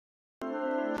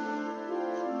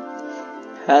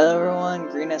Hello everyone,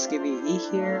 GreenSKBE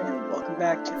here, and welcome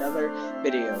back to another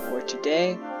video, where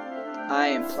today I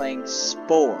am playing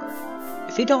Spore.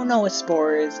 If you don't know what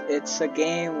Spore is, it's a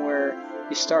game where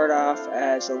you start off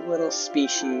as a little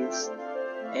species,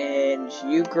 and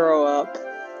you grow up,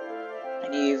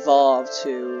 and you evolve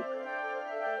to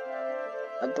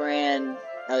a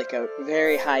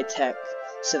very high-tech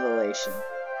civilization.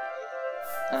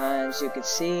 As you can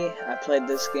see, I played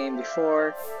this game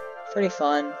before, pretty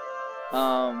fun.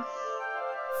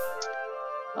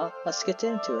 Well, let's get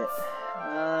into it.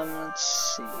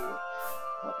 Let's see.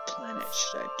 What planet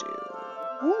should I do?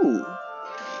 Ooh!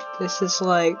 This is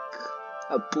like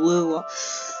a blue...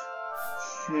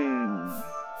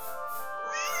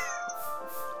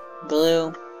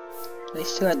 Blue.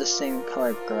 These two are the same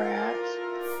color grass.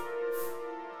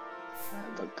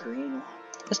 But green...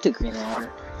 Let's do green water.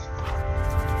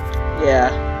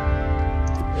 Yeah.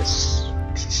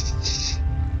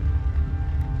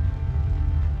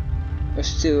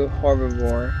 Let's do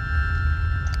herbivore.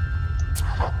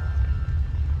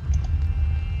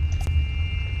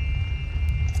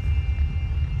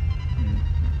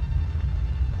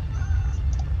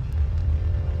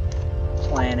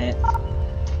 Planet.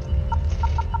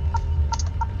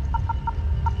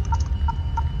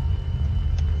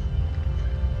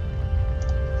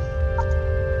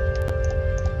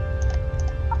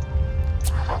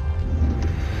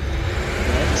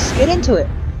 Let's get into it.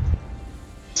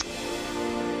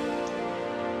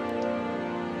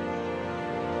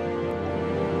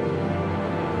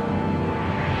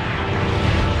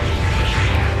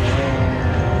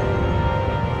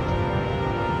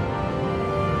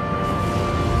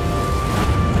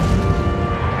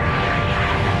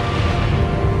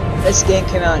 This game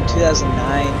came out in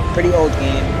 2009, pretty old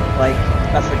game, like,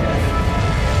 I forget.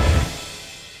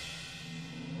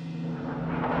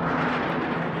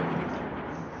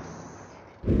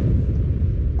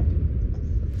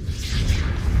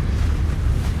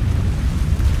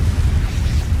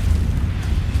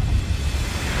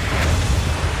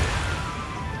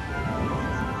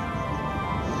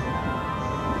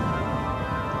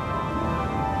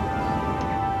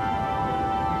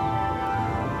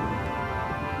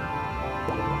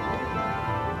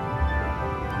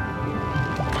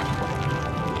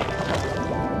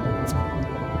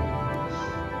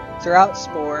 Throughout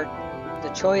Spore, the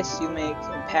choice you make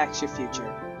impacts your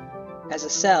future. As a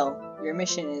cell, your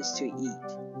mission is to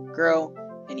eat, grow,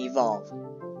 and evolve.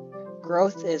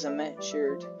 Growth is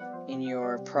measured in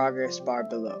your progress bar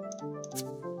below.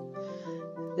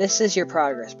 This is your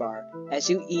progress bar. As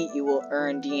you eat, you will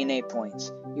earn DNA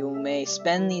points. You may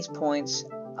spend these points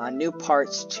on new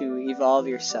parts to evolve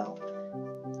your cell.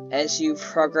 As you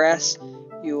progress,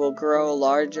 you will grow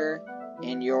larger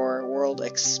and your world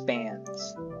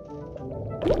expands.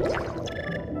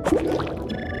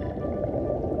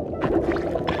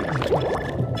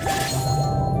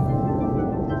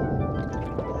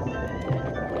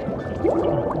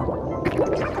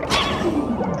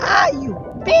 Ah, you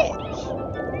bitch!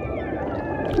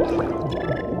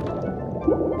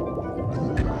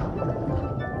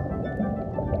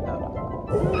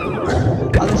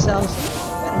 Other cells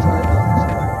inventory.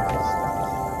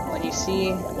 When you see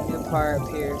a new part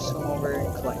appear, swim over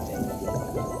and collect it.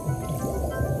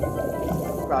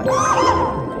 Probably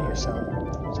yourself.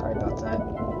 Sorry about that.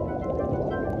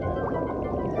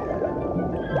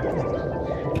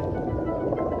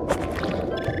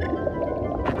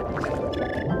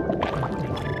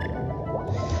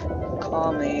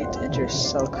 Call me to enter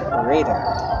cell crater.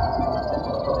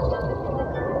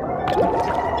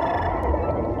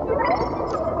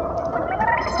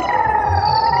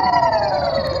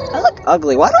 I look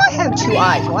ugly. Why do I have two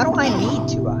eyes? Why do I need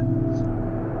two eyes?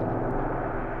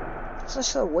 It's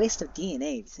such a waste of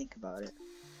DNA if you think about it.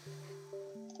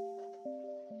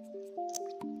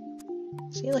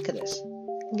 See, look at this. I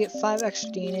can get 5 extra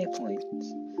DNA points.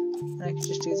 And I can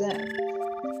just do that.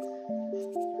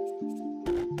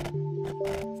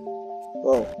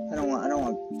 Whoa, I don't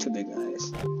want two big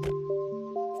eyes.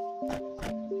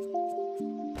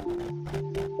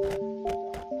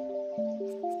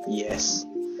 Yes.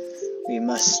 We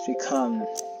must become...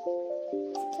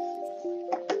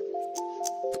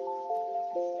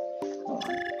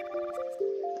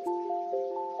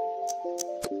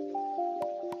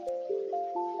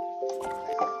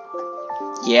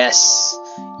 Yes,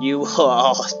 you will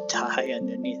all die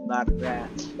underneath my breath.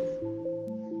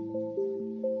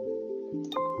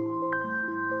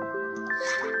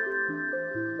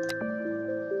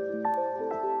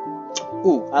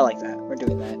 Ooh, I like that. We're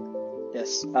doing that.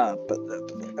 Yes.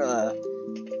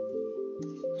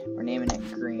 We're naming it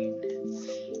green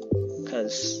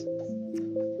because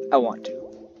I want to.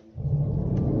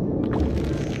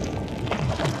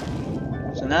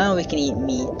 now we can eat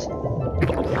meat.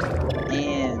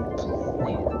 And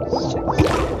let's check this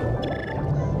out.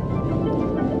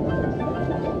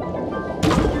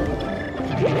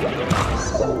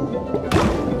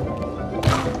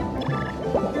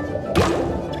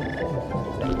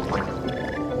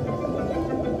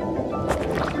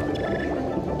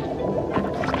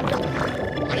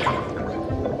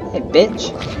 Hey, bitch.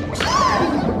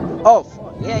 Oh,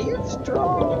 fuck. Yeah, you're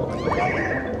strong.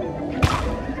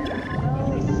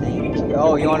 Thank you.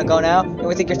 Oh, you want to go now?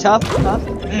 You think you're tough? Huh?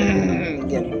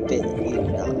 Get bit. You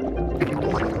know.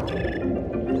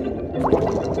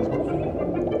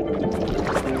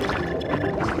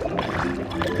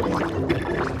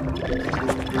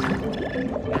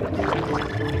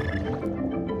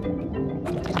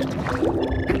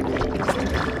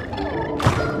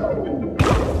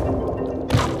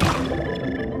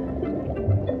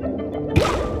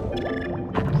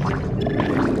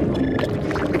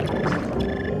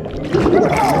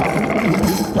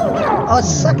 Oh, it's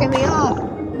sucking me off.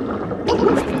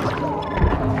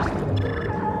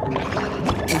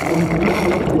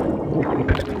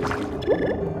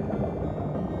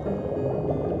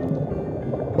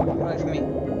 Away from me.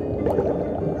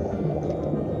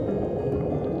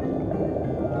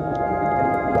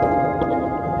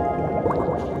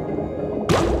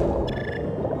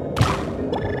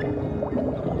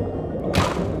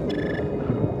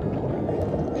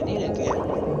 I need it again.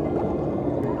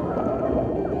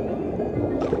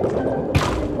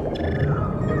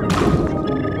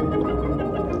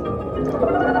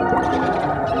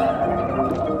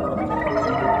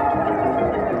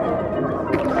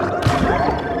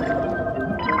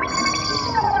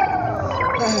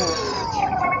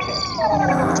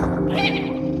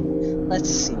 Let's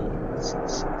see.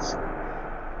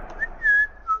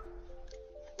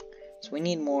 So we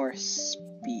need more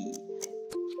speed.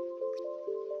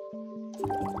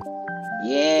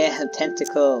 Yeah,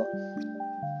 tentacle.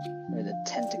 Or the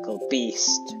tentacle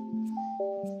beast.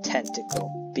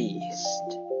 Tentacle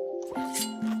beast.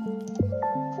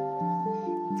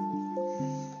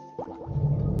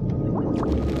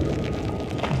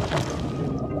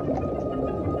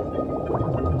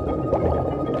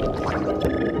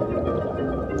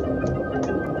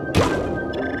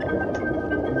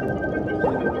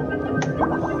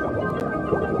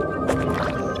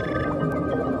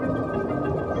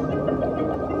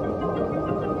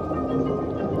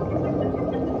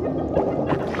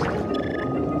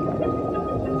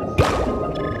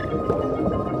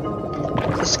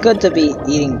 It's good to be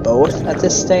eating both at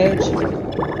this stage,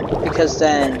 because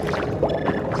then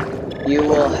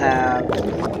you'll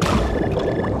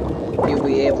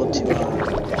be able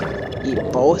to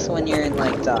eat both when you're in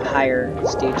like the higher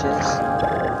stages.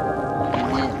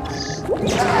 And it's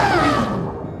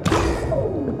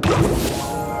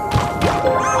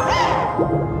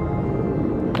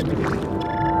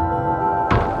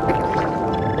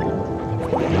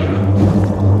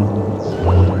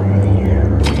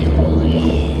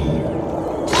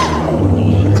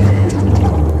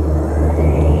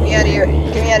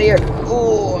out of here!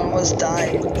 Oh, I almost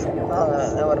died.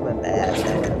 Oh, that would have been bad.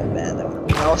 That would have been bad.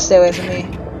 No, stay away from me.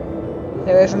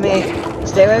 Stay away from me.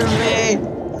 Stay away from me.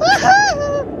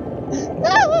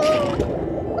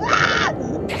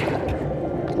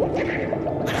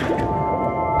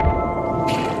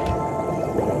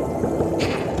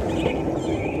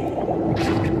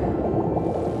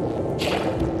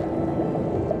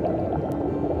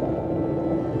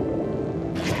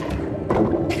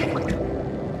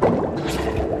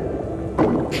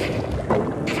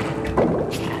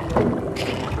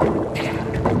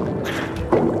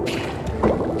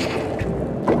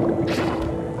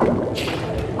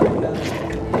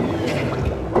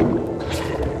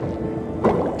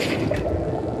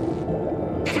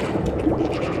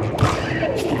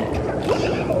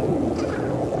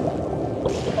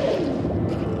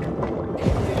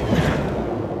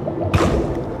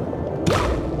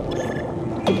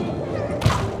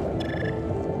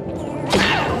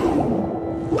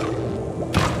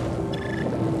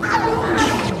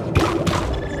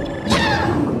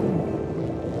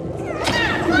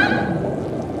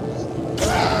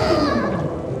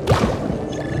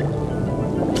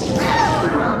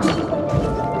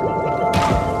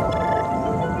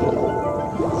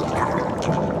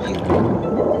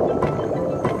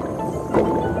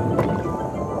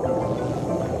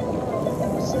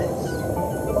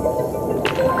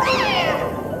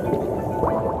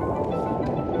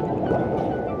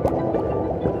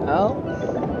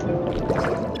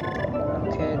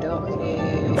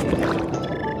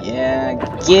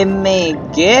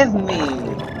 Give me!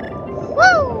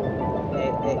 Woo!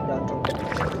 Hey, don't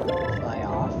fly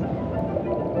off.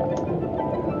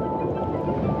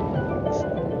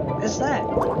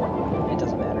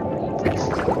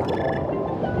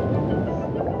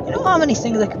 You know how many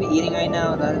things I could be eating right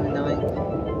now without even knowing?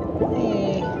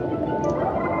 Hey.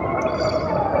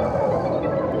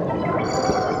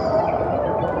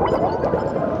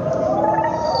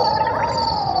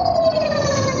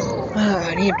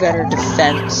 I need better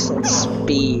defense and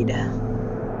speed.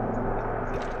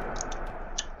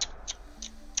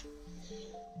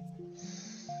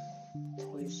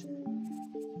 Poison.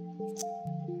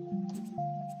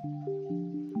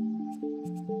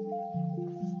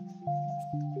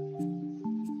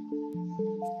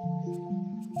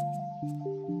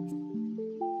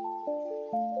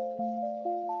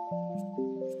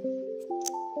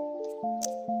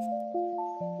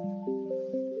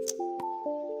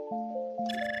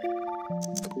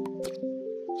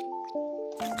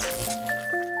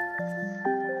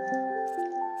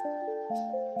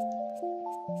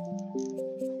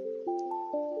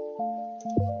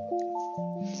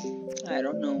 I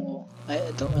don't know. I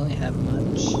don't really have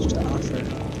much to offer.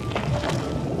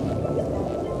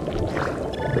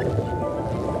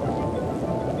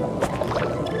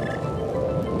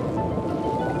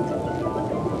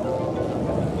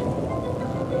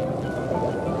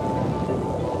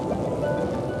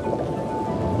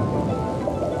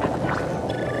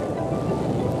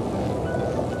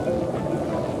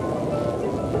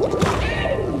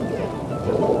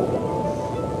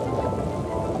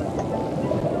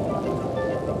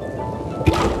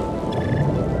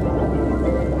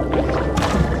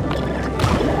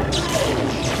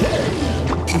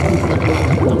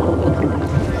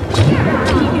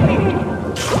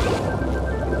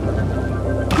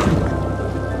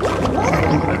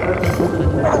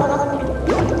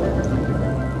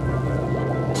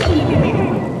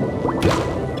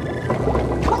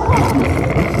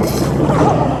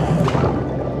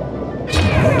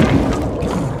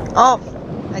 Oh!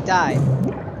 I died.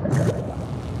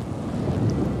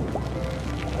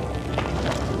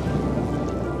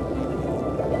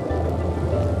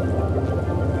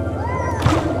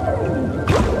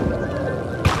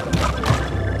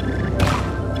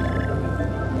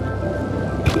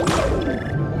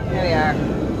 Here we are.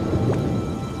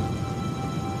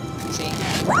 See?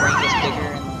 The brain gets bigger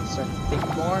and we start to think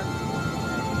more.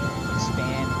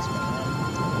 Expand, expand.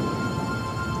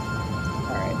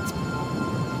 Alright.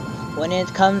 When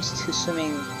it comes to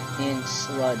swimming in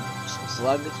sludge,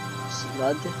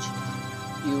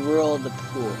 you rule the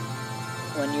pool.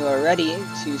 When you are ready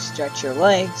to stretch your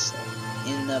legs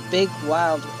in the big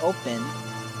wild open,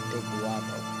 okay,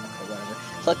 whatever,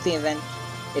 click the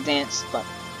advance button.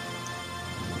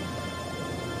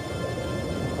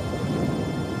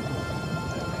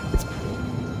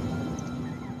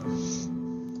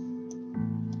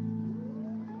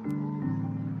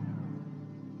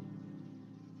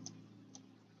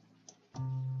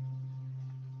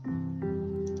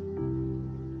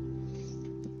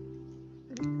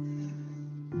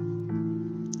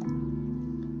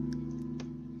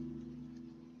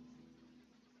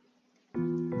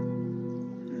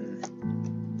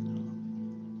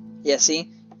 Yeah, see?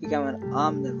 You become an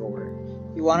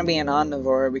omnivore. You want to be an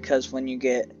omnivore because when you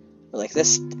get, like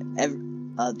this,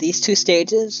 these two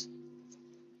stages,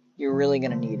 you're really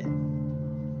going to need it.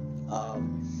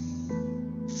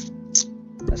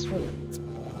 That's what...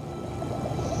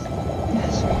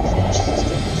 Yes, we finished the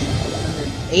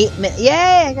stage. 8 minutes. Yay!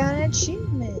 I got an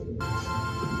achievement!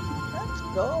 Let's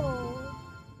go!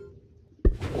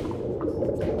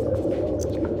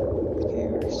 Okay,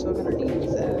 we're still going to need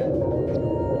that.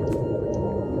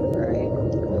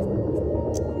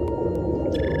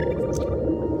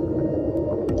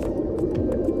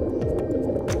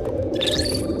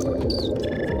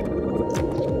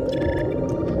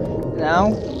 Now,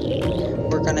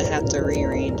 we're gonna have to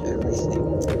rearrange everything.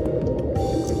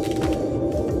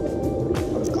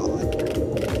 Oh god.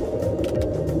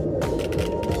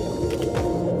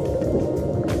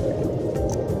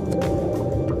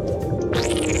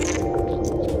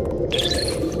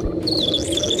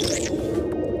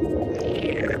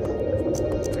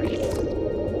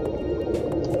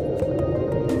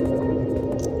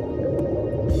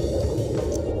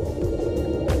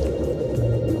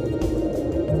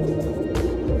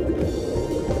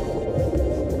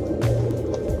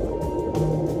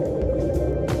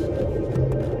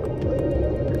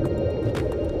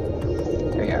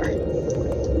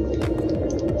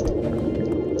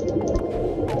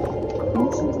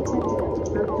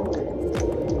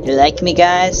 You like me,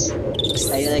 guys?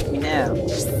 How you like me now?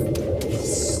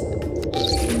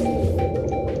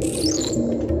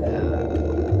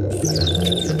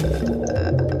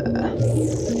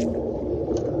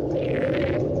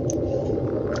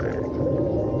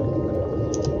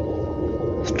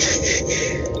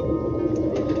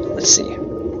 Let's see.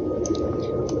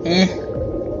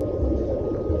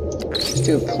 Let's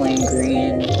do a plain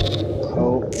green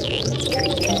coat.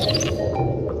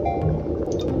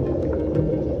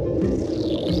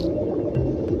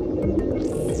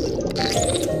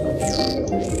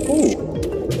 Ooh.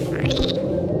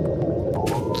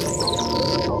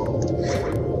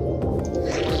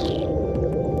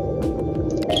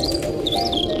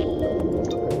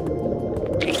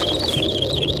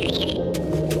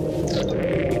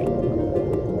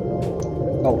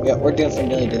 Oh, yeah, we're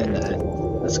definitely doing that.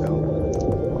 Let's go.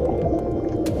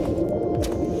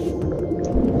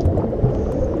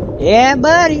 Yeah,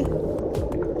 buddy!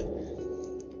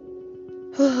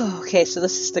 Okay, so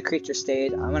this is the creature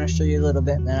stage. I'm gonna show you a little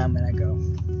bit, and then I'm gonna go.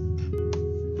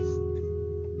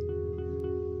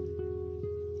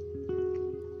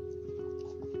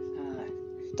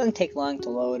 It doesn't take long to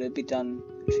load. It'll be done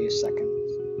in a few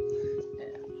seconds.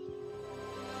 Yeah.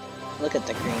 Look at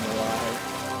the green water.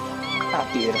 How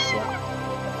beautiful.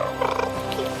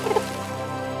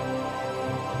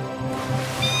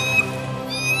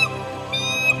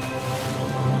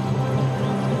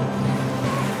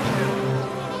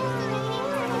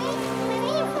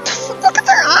 Look at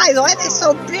their eyes! Why are they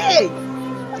so big?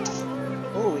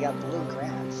 Oh, we got blue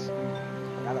grass.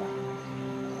 Forgot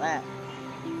about that.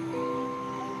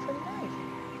 Pretty nice.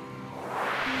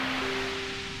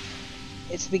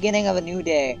 It's the beginning of a new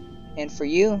day, and for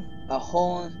you, a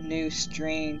whole new,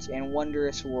 strange, and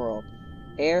wondrous world.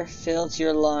 Air fills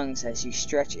your lungs as you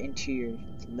stretch into your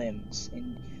limbs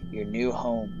in your new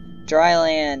home. Dry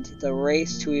land, the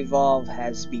race to evolve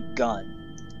has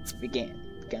begun. Began,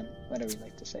 whatever you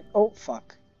like to say. Oh,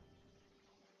 fuck.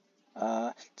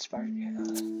 Spire, yeah,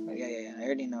 I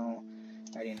already know.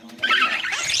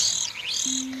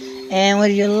 And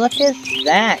would you look at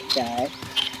that, guy?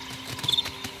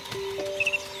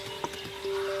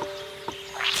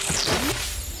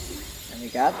 And we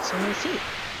got some new feet.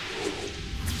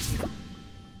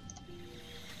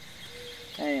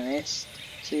 Anyways,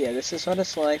 so yeah, this is what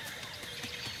it's like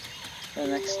for the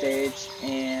next stage,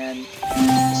 and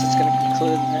this is going to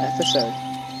conclude the episode.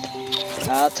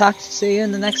 I'll talk to you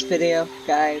in the next video,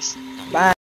 guys. Bye.